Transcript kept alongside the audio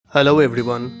Hello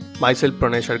everyone, myself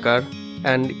Pranay Sarkar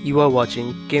and you are watching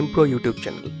ChemPro YouTube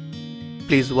channel.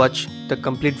 Please watch the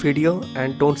complete video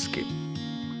and don't skip.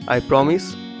 I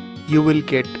promise you will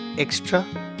get extra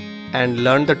and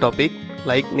learn the topic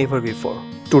like never before.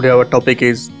 Today our topic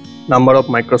is number of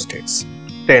microstates.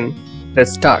 10.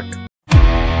 Let's start.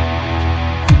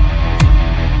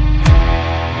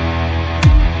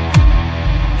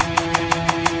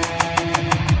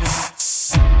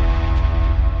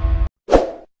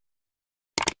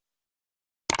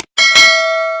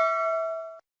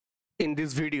 In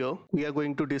this video, we are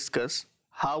going to discuss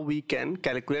how we can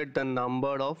calculate the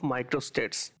number of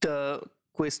microstates. The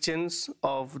questions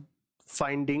of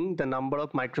finding the number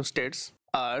of microstates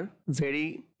are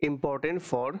very important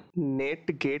for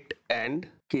NET, GATE and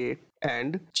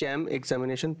Chem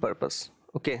examination purpose.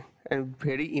 Okay, and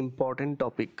very important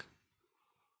topic.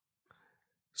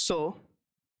 So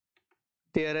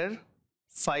there are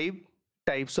 5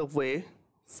 types of way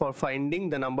for finding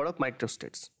the number of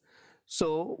microstates.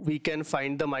 So we can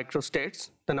find the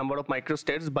microstates, the number of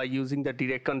microstates, by using the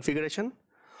direct configuration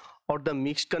or the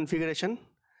mixed configuration,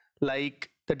 like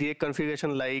the direct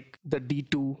configuration like the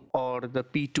D2 or the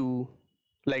P2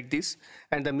 like this,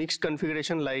 and the mixed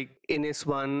configuration like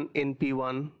NS1,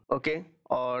 NP1, okay,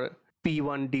 or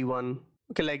P1, D1,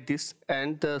 okay, like this,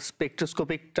 and the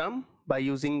spectroscopic term by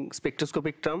using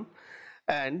spectroscopic term,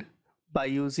 and by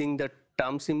using the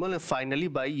term symbol, and finally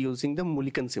by using the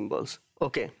Mulliken symbols.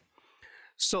 Okay.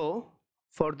 So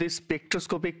for this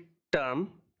spectroscopic term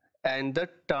and the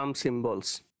term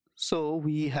symbols, so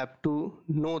we have to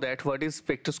know that what is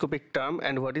spectroscopic term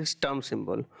and what is term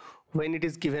symbol. When it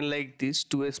is given like this,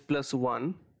 2s plus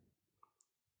 1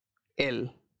 L,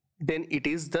 then it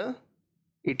is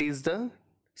the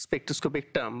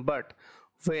spectroscopic term. But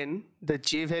when the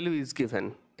J value is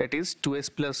given, that is 2s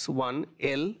plus 1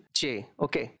 L J,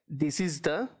 okay, this is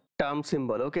the term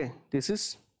symbol. Okay, this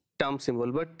is term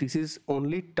symbol, but this is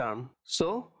only term,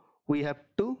 so we have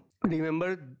to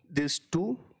remember these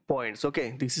 2 points.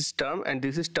 Okay, this is term and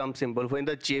this is term symbol. When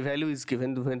the J value is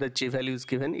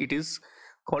given, it is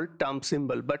called term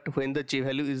symbol, but when the J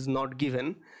value is not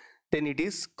given, then it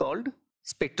is called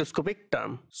spectroscopic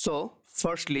term. So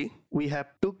firstly we have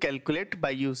to calculate by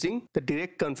using the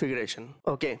direct configuration.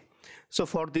 Okay, so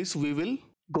for this we will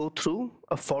go through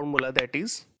a formula, that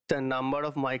is the number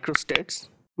of microstates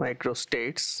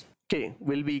okay,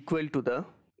 will be equal to the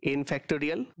n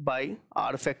factorial by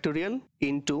r factorial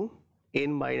into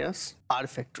n minus r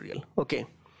factorial. Okay,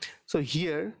 so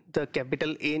here the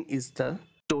capital N is the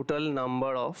total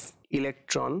number of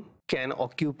electron can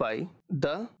occupy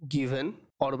the given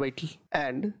orbital,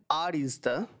 and r is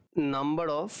the number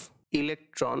of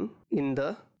electron in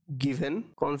the given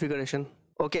configuration.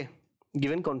 Okay,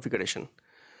 given configuration.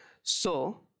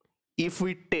 So if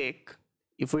we take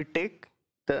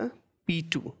the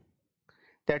P2,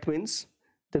 that means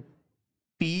the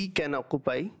P can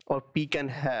occupy or P can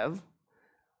have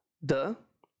the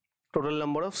total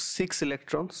number of 6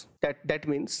 electrons. That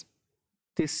means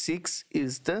this 6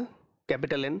 is the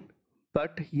capital N,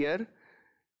 but here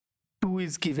 2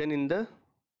 is given in the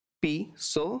P,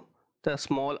 so the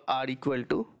small r equal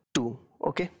to 2.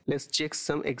 Okay, let's check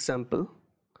some example.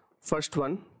 First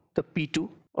one, the P2.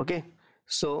 Okay,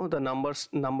 so the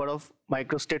number of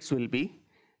microstates will be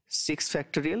 6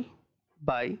 factorial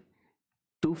by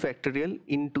 2 factorial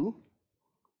into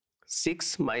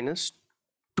 6 minus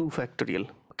 2 factorial.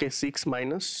 Okay, 6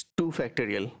 minus 2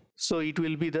 factorial. So it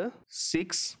will be the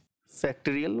 6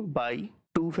 factorial by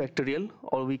 2 factorial,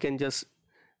 or we can just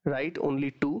write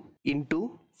only 2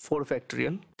 into 4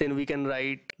 factorial. Then we can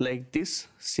write like this,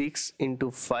 6 into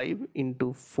 5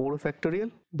 into 4 factorial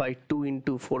by 2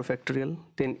 into 4 factorial.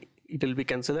 Then it will be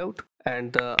cancelled out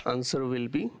and the answer will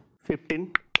be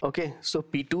 15. Okay, so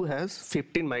P2 has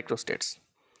 15 microstates.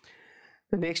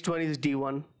 The next one is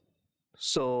D1.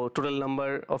 So total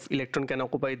number of electron can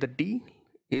occupy the D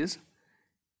is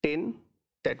 10,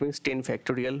 that means 10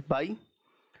 factorial by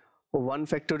 1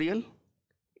 factorial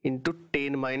into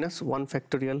 10 minus 1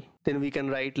 factorial. Then we can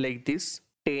write like this,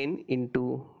 10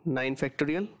 into 9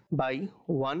 factorial by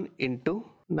 1 into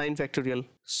 9 factorial.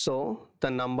 So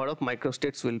the number of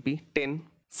microstates will be 10.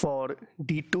 For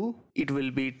D2 it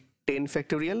will be 10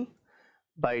 factorial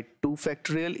by 2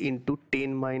 factorial into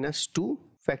 10 minus 2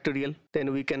 factorial.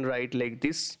 Then we can write like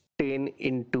this, 10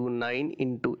 into 9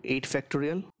 into 8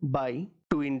 factorial by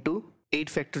 2 into 8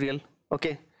 factorial.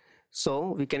 Okay,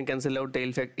 so we can cancel out the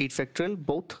 8 factorial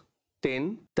both,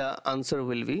 then the answer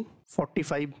will be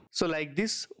 45. So like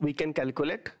this we can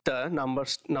calculate the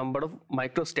number of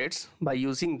microstates by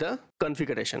using the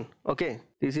configuration. Okay,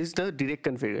 this is the direct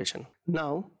configuration.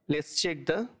 Now let's check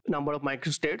the number of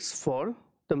microstates for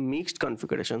the mixed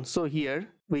configuration. So here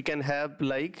we can have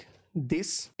like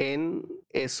this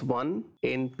NS1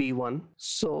 NP1,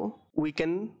 so we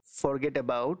can forget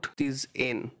about this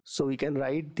N, so we can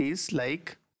write this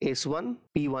like S1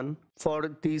 P1. For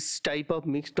this type of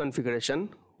mixed configuration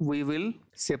we will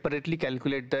separately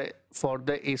calculate the for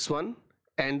the S1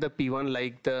 and the P1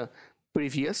 like the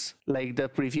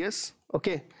previous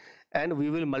okay, and we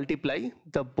will multiply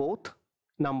the both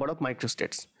number of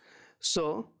microstates.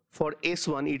 So for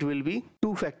S1 it will be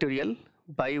 2 factorial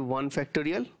by 1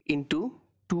 factorial into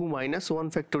 2 minus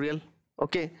 1 factorial,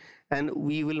 okay, and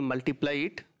we will multiply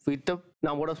it with the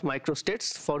number of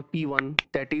microstates for P1,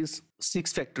 that is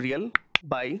 6 factorial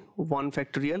by 1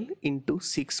 factorial into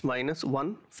 6 minus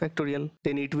 1 factorial.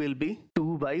 Then it will be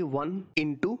 2 by 1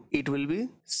 into, it will be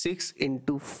 6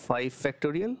 into 5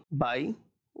 factorial by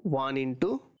 1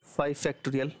 into 5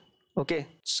 factorial. Okay,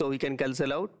 so we can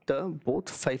cancel out the both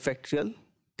 5 factorial,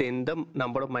 then the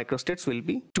number of microstates will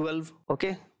be 12.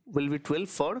 Okay, will be 12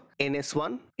 for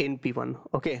NS1 NP1.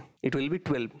 Okay, it will be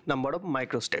 12 number of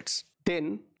microstates.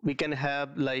 Then we can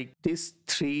have like this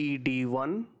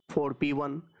 3D1 for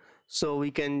P1, so we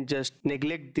can just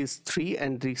neglect this 3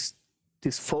 and this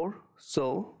 4,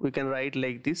 so we can write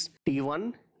like this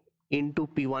D1 into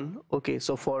P1. Okay,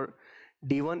 so for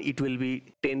D1 it will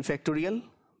be 10 factorial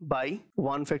by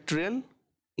 1 factorial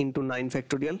into 9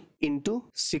 factorial into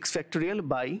 6 factorial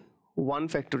by 1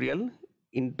 factorial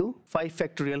into 5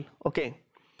 factorial. Okay,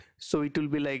 so it will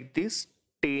be like this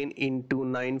 10 into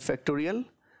 9 factorial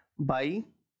by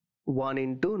 1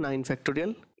 into 9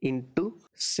 factorial into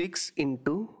 6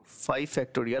 into 5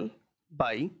 factorial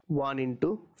by 1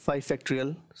 into 5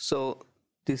 factorial. So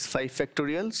these 5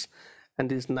 factorials and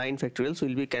these 9 factorials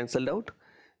will be cancelled out,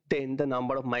 then the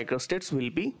number of microstates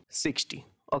will be 60.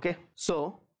 Okay,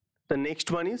 so the next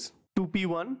one is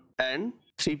 2p1 and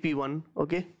 3p1.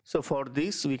 Okay, so for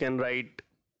this we can write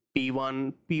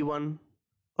p1.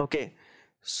 Okay,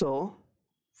 so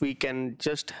we can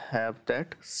just have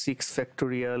that 6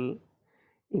 factorial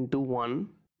into 1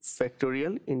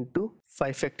 factorial into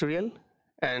 5 factorial,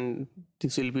 and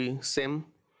this will be same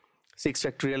 6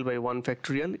 factorial by 1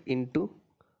 factorial into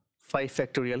 5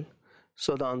 factorial.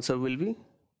 So the answer will be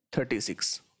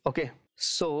 36. Okay,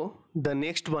 so the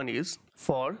next one is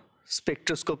for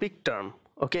spectroscopic term.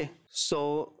 Okay,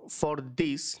 so for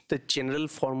this the general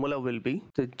formula will be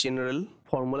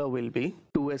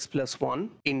 2s plus 1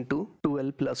 into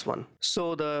 2l plus 1.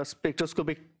 So the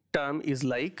spectroscopic term is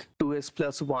like 2s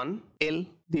plus 1 l.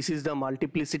 This is the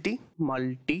multiplicity,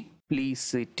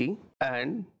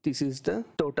 and this is the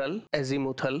total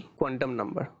azimuthal quantum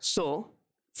number. So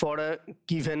for a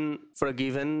given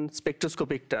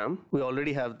spectroscopic term, we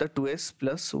already have the 2s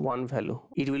plus 1 value.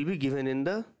 It will be given in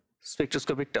the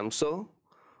spectroscopic term, so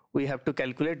we have to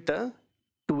calculate the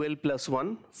 2l plus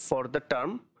 1 for the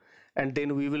term, and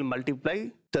then we will multiply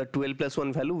the 2l plus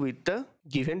 1 value with the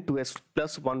given 2s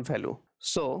plus 1 value.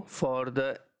 So for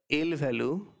the L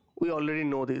value, we already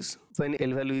know this. When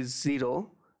L value is 0,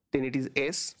 then it is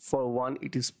S, for 1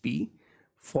 it is P,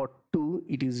 for 2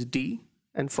 it is D,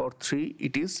 and for 3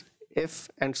 it is F,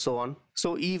 and so on.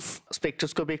 So if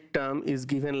spectroscopic term is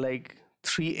given like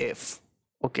 3F,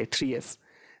 okay, 3F,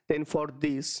 then for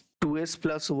this 2s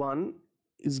plus 1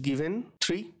 is given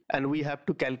 3, and we have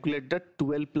to calculate the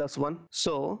 2l plus 1.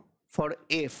 So for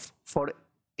F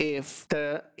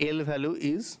the L value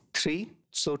is 3,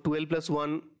 so 2l plus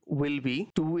 1 will be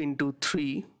 2 into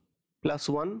 3 plus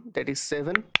 1, that is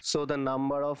 7. So the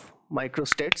number of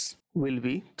microstates will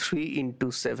be 3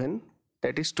 into 7,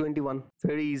 that is 21.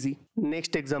 Very easy.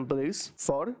 Next example is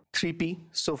for 3p.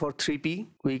 So for 3p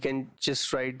we can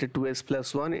just write the 2s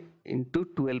plus 1 into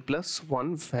 2l plus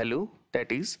 1 value,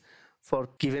 that is for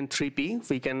given 3p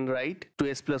we can write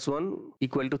 2s plus 1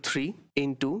 equal to 3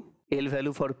 into L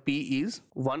value for p is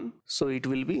 1, so it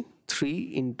will be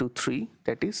 3 into 3,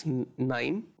 that is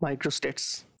 9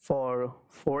 microstates. For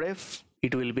 4f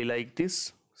it will be like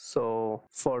this. So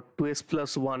for 2s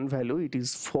plus 1 value it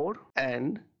is 4,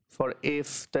 and for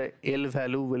f the L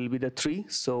value will be the 3,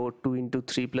 so 2 into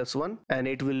 3 plus 1, and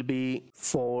it will be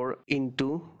 4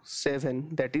 into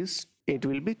 7, that is it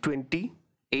will be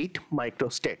 28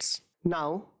 microstates.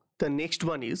 Now the next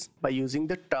one is by using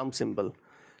the term symbol.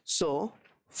 So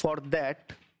for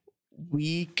that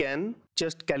we can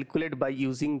just calculate by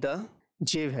using the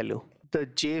J value. The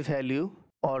J value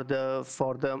or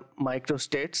for the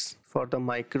microstates,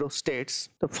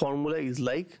 the formula is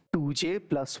like 2j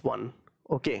plus 1.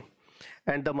 Okay,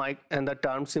 and the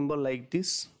term symbol like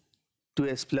this,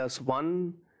 2s plus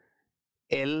 1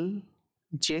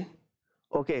 lj.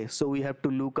 Okay, so we have to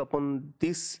look upon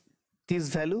this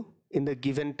value in the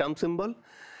given term symbol,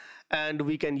 and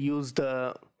we can use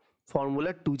the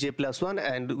formula 2j plus 1,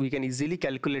 and we can easily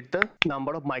calculate the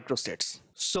number of microstates.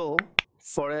 So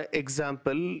for an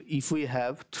example, if we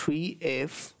have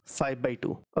 3f 5 by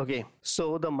 2, okay,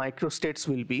 so the microstates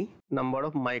will be, number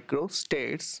of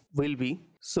microstates will be,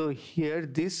 so here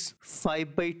this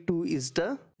 5 by 2 is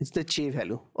the J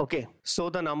value. Okay, so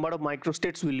the number of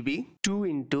microstates will be 2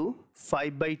 into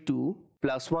 5 by 2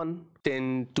 plus 1,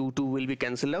 then 2 will be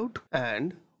cancelled out,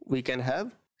 and we can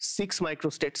have 6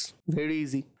 microstates. Very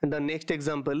easy. And the next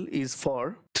example is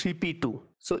for 3p2.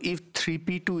 So if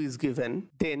 3p2 is given,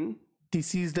 then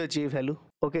this is the J value.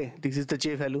 Okay, this is the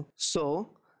J value.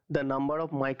 So the number of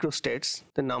microstates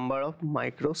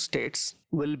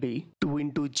will be 2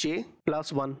 into J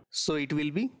plus 1. So it will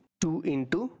be 2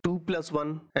 into 2 plus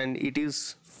 1, and it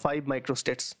is 5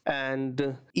 microstates.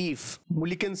 And if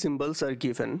Mulliken symbols are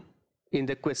given in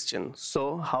the question,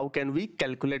 so how can we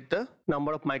calculate the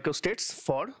number of microstates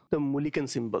for the Mulliken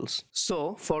symbols?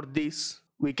 So for this,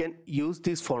 we can use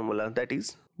this formula, that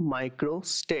is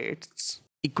microstates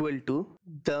equal to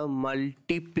the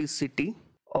multiplicity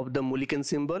of the Mulliken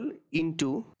symbol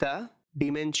into the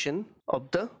dimension of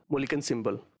the Mulliken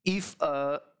symbol. If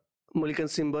a Mulliken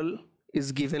symbol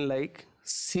is given like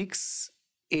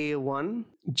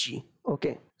 6a1g,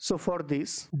 okay, so for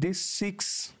this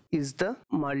 6 is the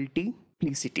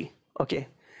multiplicity. Okay,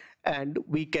 and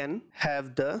we can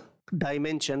have the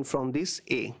dimension from this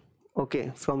a.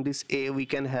 Okay, from this a we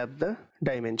can have the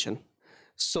dimension.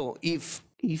 So if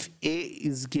a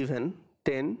is given,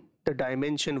 then the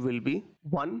dimension will be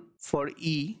 1. For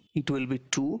E it will be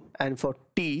 2, and for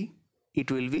T it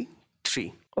will be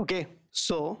 3. Okay,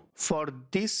 so for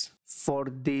this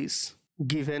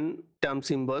given term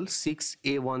symbol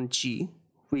 6a1g,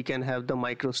 we can have the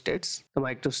microstates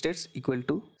equal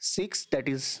to 6, that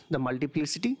is the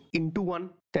multiplicity, into 1,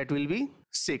 that will be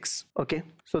 6. Okay,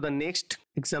 so the next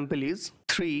example is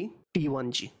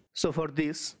 3t1g. So for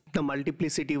this, the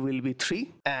multiplicity will be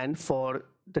 3, and for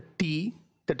the T,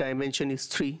 the dimension is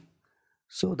 3,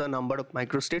 so the number of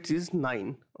microstates is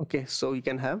 9. Okay, so we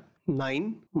can have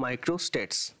 9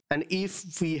 microstates. And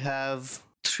if we have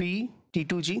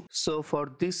 3t2g, so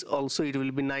for this also it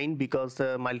will be 9, because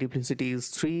the multiplicity is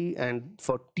 3, and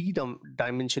for T the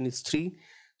dimension is 3,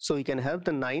 so we can have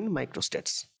the 9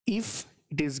 microstates. If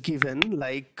it is given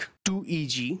like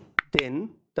 2eg,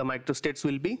 then the microstates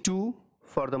will be 2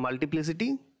 for the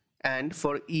multiplicity, and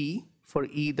for E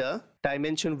the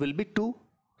dimension will be 2,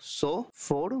 so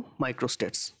 4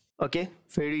 microstates. Okay,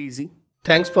 very easy.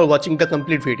 Thanks for watching the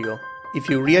complete video. If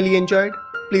you really enjoyed,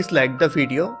 please like the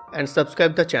video and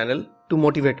subscribe the channel to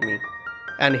motivate me,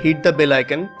 and hit the bell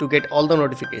icon to get all the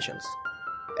notifications.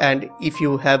 And if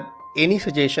you have any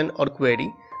suggestion or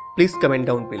query, please comment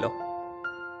down below.